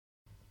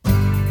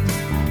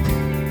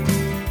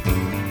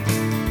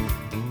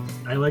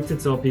I like to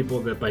tell people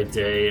that by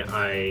day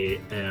I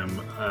am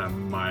a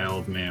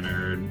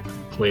mild-mannered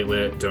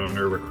platelet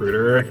donor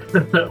recruiter.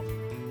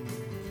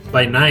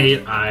 By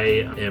night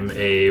I am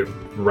a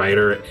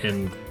writer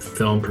and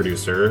film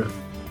producer.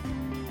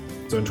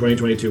 So in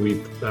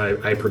 2022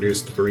 I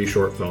produced 3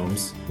 short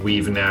films.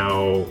 We've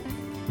now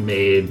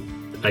made,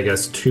 I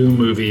guess, 2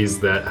 movies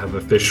that have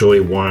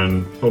officially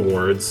won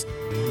awards.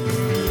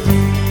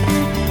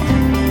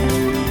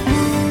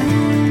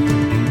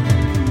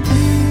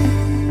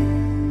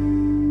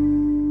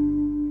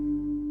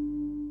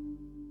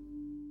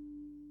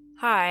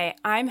 Hi,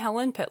 I'm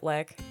Helen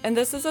Pitlick, and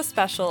this is a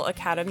special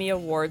Academy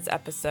Awards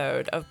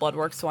episode of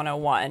Bloodworks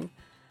 101,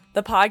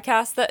 the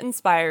podcast that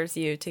inspires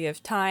you to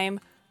give time,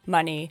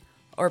 money,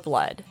 or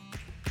blood.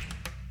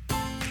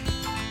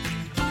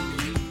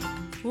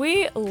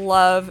 We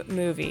love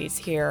movies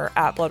here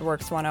at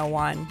Bloodworks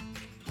 101.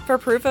 For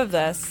proof of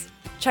this,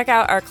 check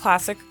out our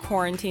classic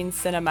quarantine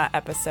cinema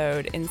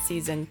episode in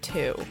Season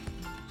 2.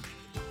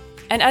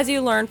 And as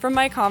you learned from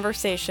my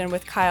conversation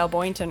with Kyle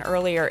Boynton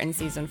earlier in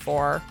Season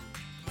 4,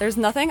 there's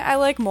nothing I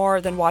like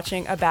more than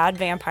watching a bad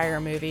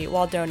vampire movie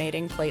while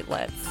donating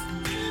platelets.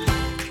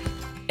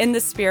 In the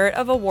spirit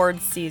of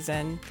awards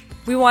season,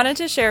 we wanted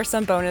to share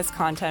some bonus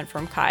content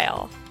from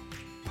Kyle.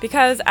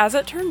 Because as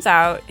it turns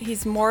out,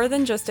 he's more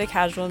than just a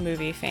casual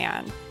movie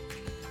fan.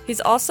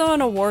 He's also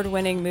an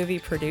award-winning movie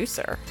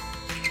producer.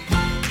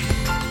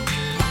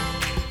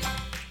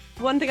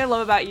 One thing I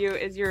love about you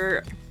is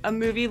you're a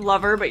movie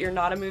lover, but you're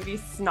not a movie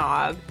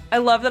snob. I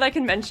love that I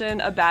can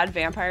mention a bad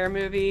vampire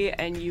movie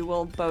and you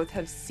will both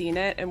have seen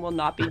it and will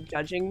not be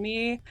judging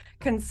me,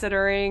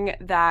 considering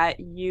that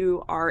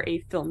you are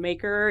a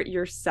filmmaker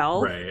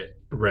yourself.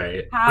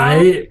 Right.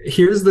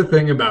 Here's the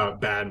thing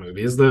about bad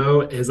movies,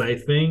 though, is I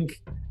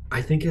think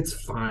it's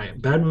fine.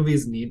 Bad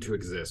movies need to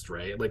exist,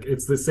 right? Like,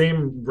 it's the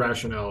same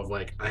rationale of,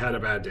 like, I had a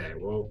bad day.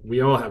 Well,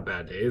 we all have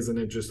bad days, and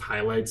it just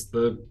highlights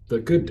the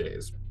good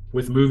days.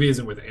 With movies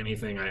and with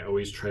anything, I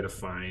always try to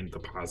find the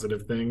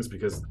positive things,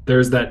 because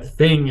there's that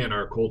thing in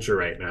our culture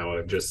right now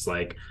of just,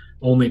 like,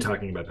 only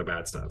talking about the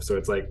bad stuff. So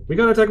it's like, we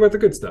got to talk about the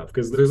good stuff,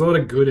 because there's a lot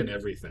of good in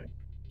everything.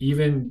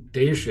 Even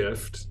Day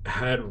Shift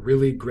had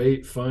really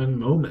great, fun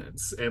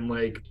moments. And,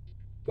 like,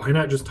 why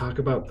not just talk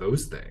about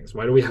those things?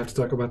 Why do we have to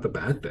talk about the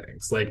bad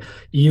things? Like,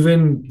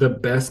 even the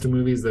best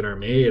movies that are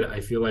made,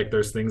 I feel like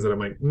there's things that I'm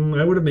like,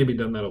 I would have maybe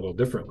done that a little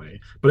differently.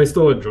 But I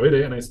still enjoyed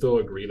it, and I still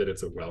agree that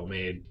it's a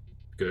well-made,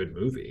 good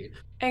movie.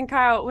 And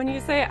Kyle, when you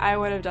say I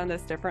would have done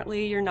this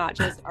differently, you're not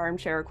just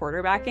armchair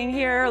quarterbacking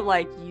here.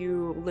 Like,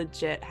 you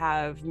legit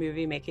have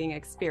movie making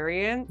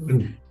experience.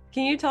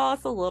 Can you tell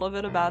us a little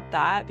bit about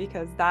that?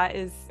 Because that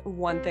is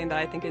one thing that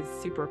I think is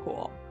super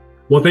cool.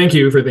 Well, thank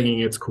you for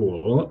thinking it's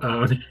cool.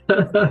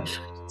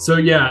 So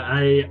yeah,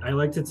 I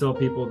like to tell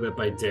people that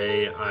by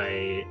day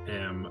I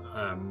am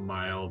a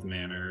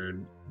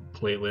mild-mannered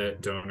platelet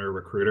donor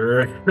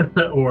recruiter,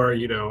 or,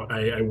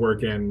 I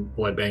work in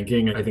blood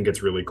banking. I think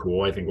it's really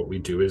cool. I think what we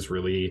do is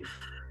really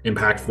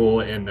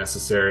impactful and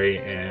necessary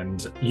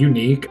and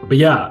unique. But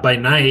yeah, by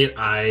night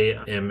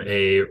I am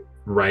a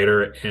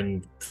writer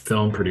and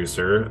film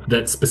producer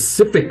that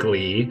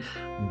specifically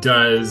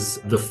does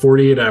the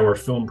 48-Hour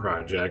Film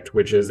Project,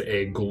 which is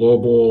a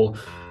global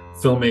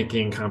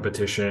filmmaking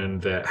competition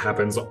that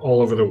happens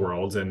all over the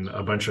world in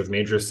a bunch of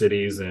major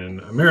cities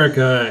in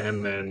America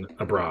and then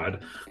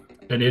abroad.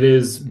 And it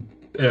is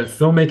a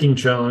filmmaking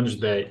challenge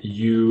that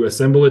you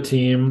assemble a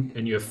team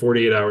and you have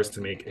 48 hours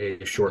to make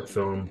a short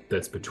film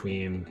that's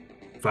between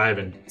 5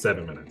 and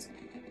 7 minutes.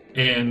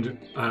 And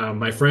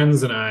my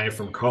friends and I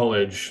from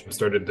college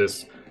started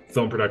this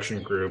film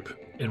production group,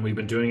 and we've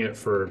been doing it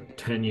for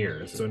 10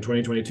 years. So in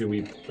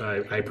 2022,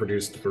 I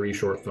produced 3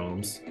 short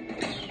films.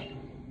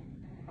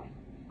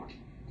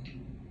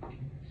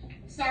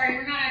 Sorry,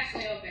 we're not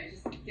actually open.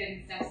 Just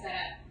getting stuff set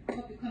up.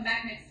 Hope you come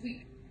back next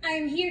week. I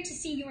am here to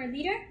see your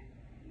leader.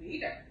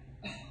 Leader?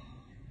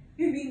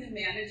 You mean the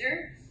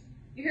manager?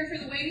 You're here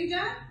for the waiting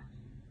job?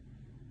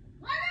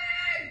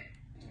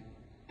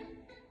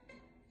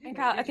 And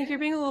Kyle, I think you're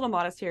being a little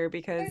modest here,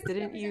 because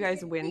didn't you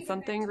guys win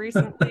something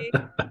recently?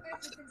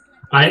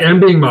 I am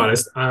being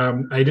modest. I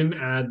didn't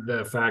add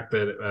the fact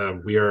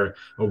that we are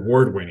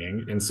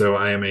award-winning, and so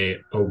I am a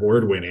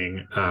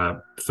award-winning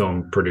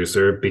film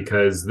producer,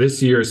 because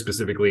this year,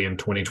 specifically in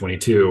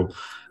 2022,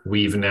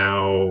 we've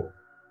now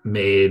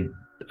made,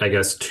 I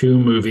guess, 2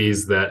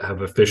 movies that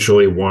have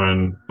officially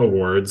won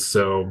awards.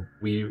 So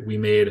we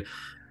made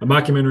a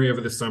mockumentary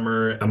over the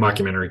summer, a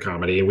mockumentary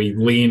comedy. We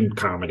lean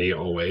comedy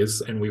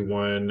always, and we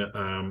won,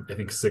 I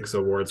think, 6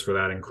 awards for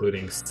that,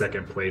 including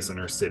second place in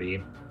our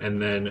city.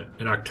 And then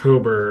in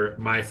October,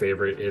 my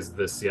favorite is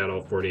the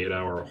Seattle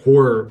 48-Hour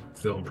Horror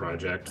Film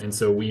Project. And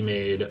so we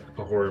made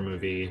a horror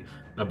movie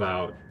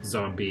about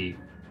zombie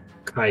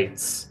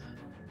kites,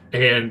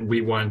 and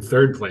we won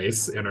 3rd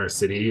place in our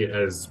city,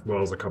 as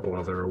well as a couple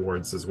other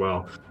awards as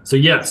well. So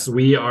yes,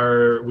 we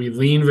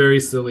lean very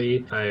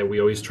silly. We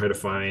always try to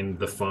find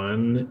the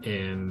fun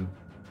in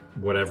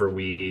whatever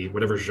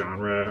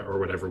genre or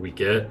whatever we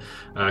get,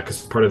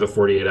 because part of the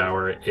 48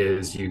 hour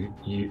is you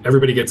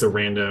everybody gets a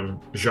random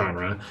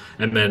genre,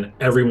 and then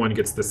everyone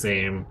gets the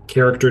same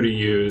character to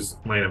use,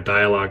 line of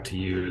dialogue to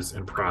use,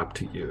 and prop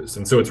to use.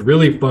 And so it's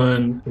really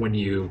fun when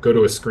you go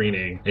to a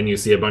screening and you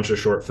see a bunch of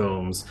short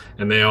films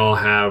and they all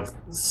have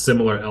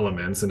similar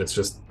elements, and it's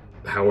just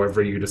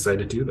however you decide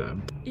to do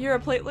them. You're a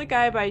platelet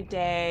guy by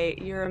day,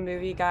 you're a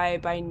movie guy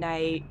by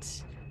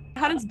night.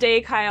 How does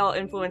Day Kyle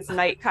influence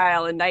Night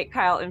Kyle and Night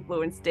Kyle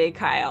influence Day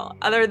Kyle?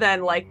 Other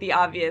than like the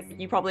obvious,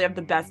 you probably have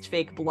the best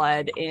fake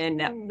blood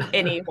in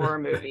any horror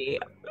movie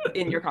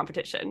in your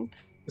competition.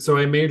 So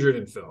I majored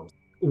in film.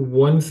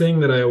 One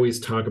thing that I always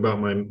talk about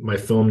my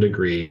film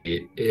degree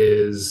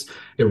is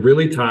it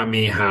really taught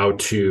me how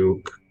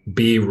to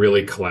be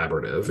really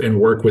collaborative and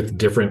work with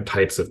different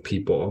types of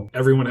people.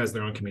 Everyone has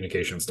their own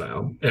communication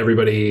style.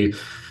 Everybody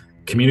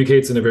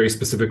communicates in a very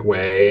specific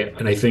way.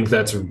 And I think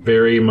that's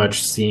very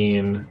much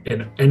seen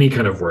in any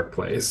kind of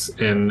workplace.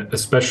 And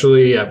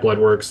especially at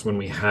Bloodworks, when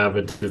we have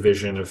a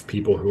division of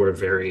people who are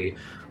very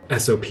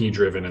SOP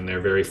driven and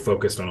they're very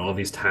focused on all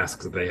these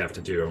tasks that they have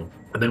to do.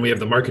 And then we have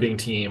the marketing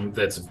team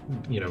that's,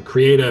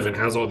 creative and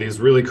has all these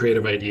really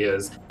creative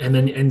ideas.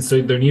 And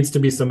so there needs to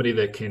be somebody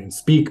that can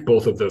speak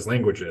both of those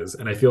languages.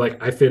 And I feel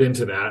like I fit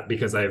into that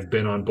because I've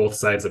been on both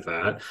sides of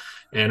that.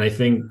 And I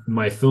think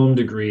my film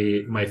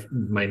degree, my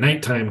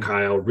nighttime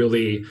Kyle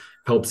really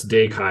helps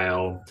Day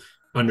Kyle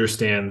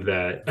understand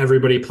that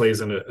everybody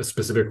plays in a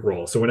specific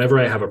role. So whenever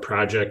I have a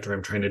project or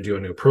I'm trying to do a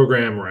new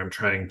program or I'm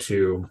trying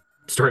to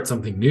start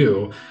something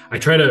new, I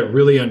try to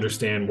really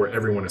understand where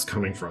everyone is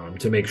coming from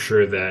to make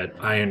sure that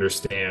I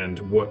understand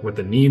what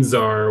the needs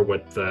are,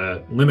 what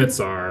the limits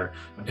are,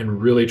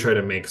 and really try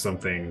to make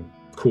something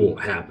cool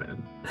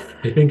happen.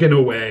 I think in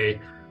a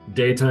way,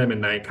 daytime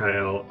and night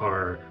Kyle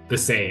are the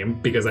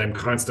same because I'm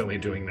constantly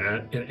doing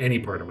that in any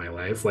part of my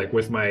life. Like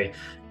with my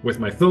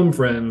film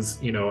friends,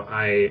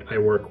 I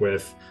work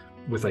with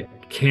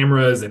like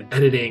cameras and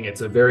editing.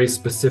 It's a very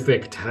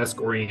specific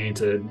task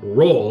oriented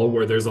role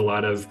where there's a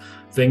lot of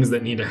things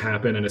that need to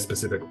happen in a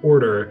specific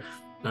order.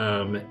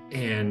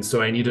 And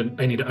so I need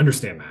to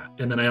understand that.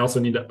 And then I also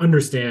need to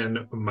understand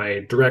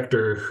my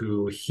director,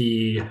 who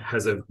he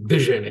has a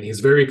vision and he's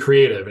very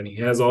creative and he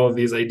has all of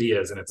these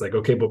ideas. And it's like,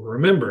 okay, but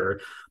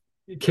remember,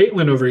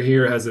 Caitlin over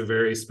here has a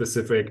very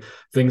specific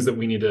things that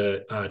we need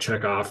to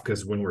check off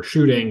because when we're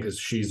shooting, because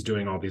she's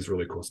doing all these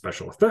really cool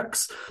special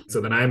effects.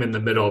 So then I'm in the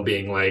middle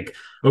being like,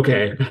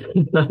 okay,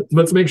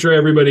 let's make sure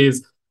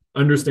everybody's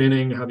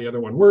understanding how the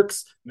other one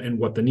works and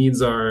what the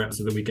needs are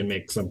so that we can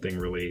make something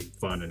really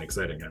fun and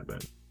exciting happen.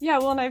 Yeah,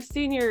 well, and I've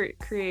seen your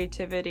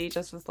creativity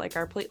just with like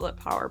our Platelet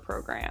Power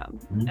program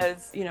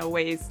as,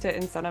 ways to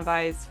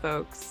incentivize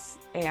folks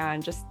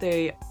and just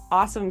the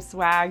awesome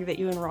swag that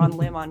you and Ron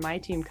Lim on my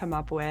team come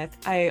up with.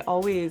 I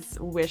always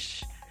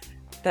wish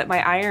that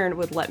my iron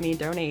would let me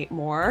donate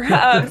more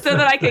so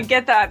that I could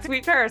get that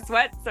sweet pair of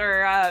sweats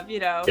or,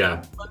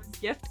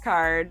 gift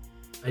card.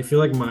 I feel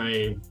like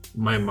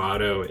my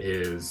motto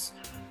is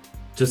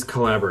just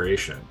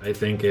collaboration. I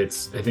think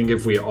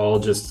if we all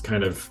just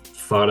kind of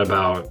thought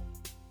about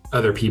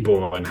other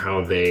people and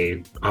how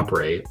they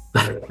operate,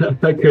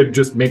 that could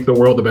just make the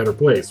world a better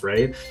place,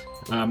 right?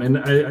 And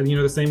I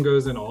the same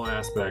goes in all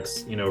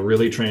aspects,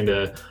 really trying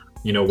to,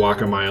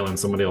 walk a mile in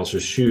somebody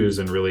else's shoes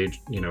and really,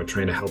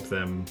 trying to help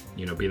them,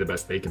 be the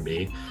best they can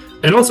be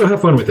and also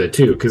have fun with it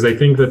too. Cause I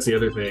think that's the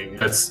other thing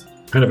that's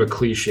kind of a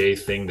cliche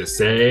thing to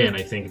say. And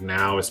I think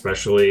now,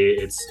 especially,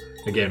 it's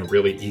again,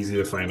 really easy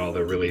to find all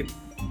the really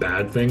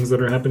bad things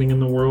that are happening in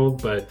the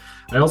world. But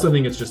I also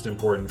think it's just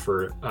important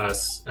for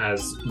us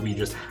as we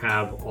just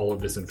have all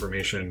of this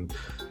information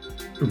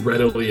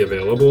readily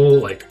available,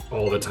 like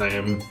all the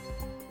time,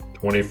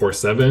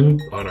 24/7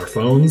 on our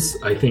phones.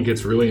 I think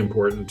it's really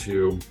important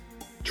to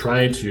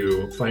try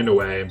to find a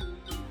way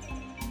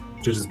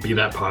to just be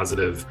that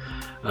positive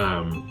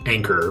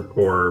anchor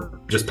or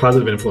just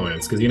positive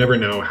influence, because you never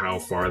know how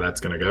far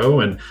that's going to go.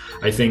 And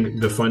I think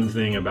the fun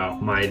thing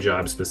about my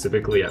job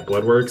specifically at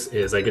Bloodworks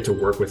is I get to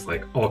work with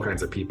like all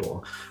kinds of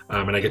people,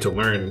 and I get to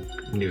learn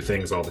new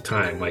things all the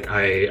time. Like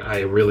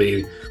I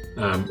really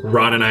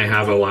Ron and I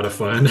have a lot of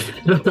fun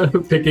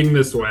picking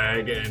the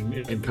swag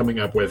and coming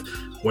up with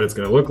what it's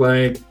going to look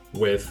like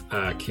with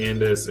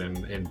Candace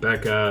and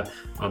Becca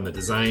on the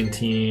design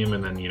team,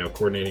 and then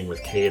coordinating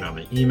with Kate on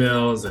the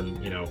emails,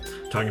 and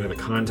talking to the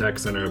contact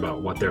center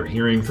about what they're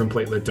hearing from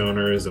platelet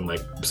donors and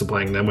like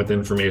supplying them with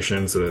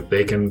information so that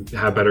they can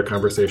have better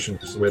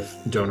conversations with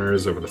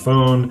donors over the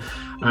phone,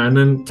 and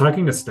then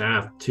talking to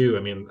staff too. I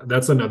mean,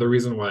 that's another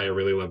reason why I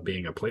really love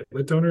being a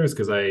platelet donor, is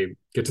because I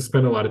get to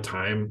spend a lot of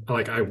time,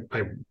 like I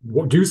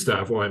do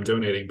stuff while I'm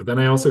donating, but then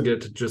I also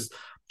get to just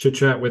chit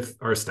chat with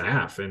our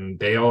staff, and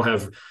they all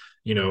have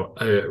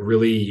a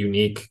really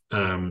unique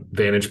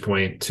vantage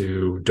point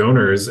to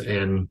donors,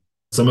 and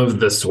some of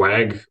the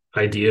swag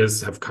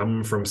ideas have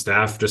come from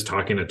staff just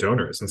talking to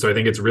donors. And so I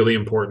think it's really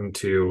important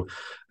to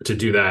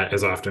do that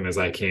as often as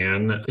I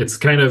can. It's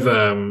kind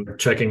of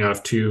checking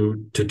off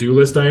two to-do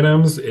list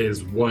items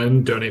is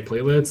one, donate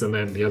platelets, and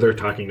then the other,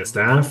 talking to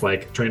staff.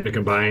 Like trying to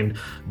combine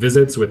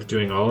visits with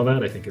doing all of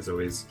that, I think is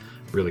always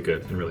really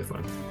good and really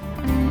fun.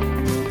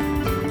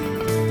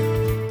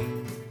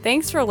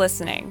 Thanks for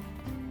listening.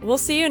 We'll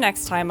see you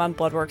next time on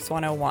Bloodworks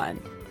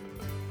 101.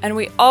 And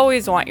we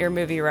always want your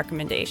movie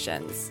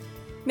recommendations.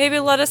 Maybe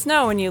let us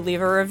know when you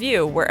leave a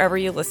review wherever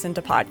you listen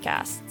to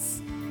podcasts.